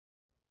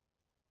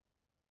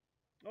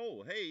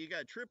Oh, hey, you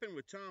got Tripping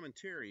with Tom and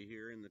Teri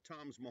here in the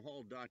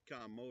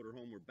Tom'sMahal.com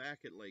motorhome. We're back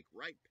at Lake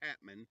Wright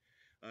Patman.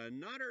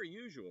 Not our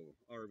usual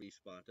RV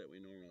spot that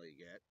we normally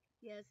get.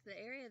 Yes, the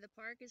area of the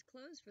park is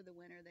closed for the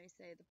winter, they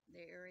say,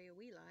 the area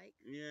we like.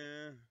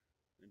 Yeah,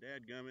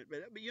 dadgummit.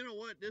 But you know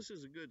what? This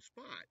is a good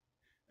spot.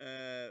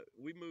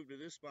 We moved to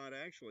this spot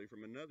actually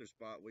from another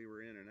spot we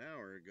were in an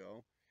hour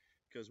ago.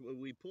 Because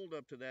when we pulled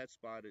up to that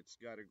spot, it's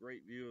got a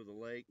great view of the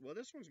lake. Well,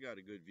 this one's got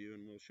a good view,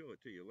 and we'll show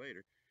it to you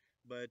later.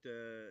 But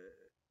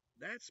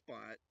that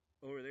spot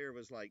over there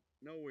was like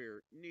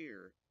nowhere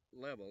near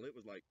level. It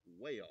was like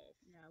way off.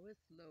 Yeah, it was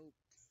sloped.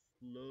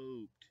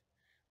 Sloped.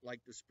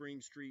 Like the Spring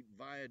Street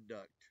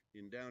Viaduct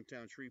in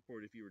downtown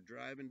Shreveport. If you were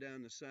driving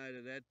down the side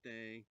of that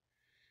thing,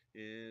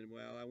 and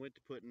well, I went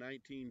to put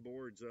 19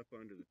 boards up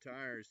under the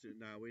tires.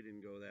 No, we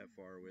didn't go that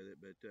far with it,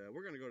 but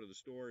we're going to go to the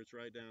store. It's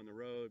right down the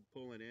road.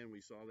 Pulling in,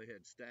 we saw they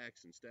had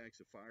stacks and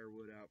stacks of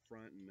firewood out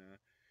front,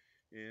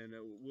 and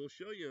we'll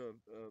show you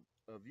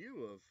a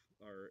view of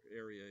our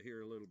area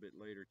here a little bit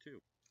later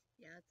too.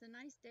 Yeah, it's a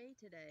nice day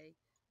today,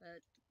 but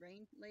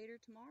rain later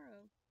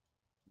tomorrow.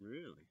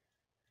 Really?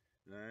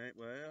 All right.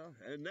 Well,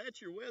 and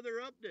that's your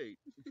weather update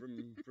from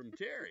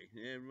Teri.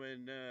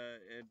 And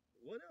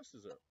what else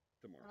is up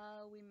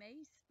tomorrow? We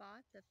may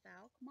spot the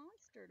Fouke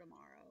monster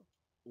tomorrow.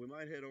 We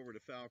might head over to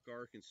Fouke,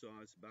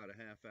 Arkansas. It's about a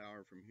half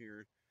hour from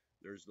here.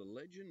 There's the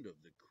legend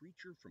of the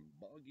Creature from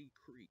Boggy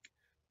Creek.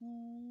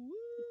 Woo!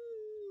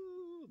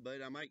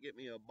 But I might get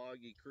me a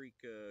Boggy Creek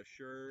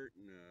shirt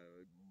and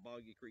a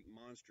Boggy Creek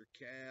monster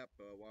cap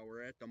while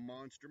we're at the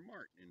Monster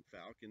Mart in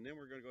Fouke. And then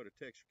we're going to go to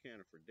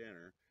Texarkana for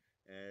dinner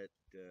at...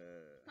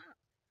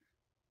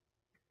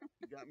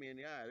 You got me in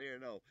the eye there.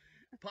 No,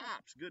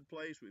 Pop's, good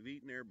place. We've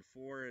eaten there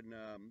before, and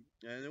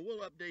then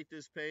we'll update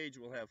this page.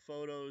 We'll have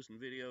photos and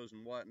videos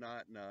and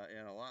whatnot, and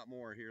a lot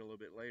more here a little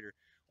bit later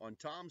on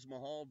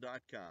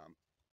Tom'sMahal.com.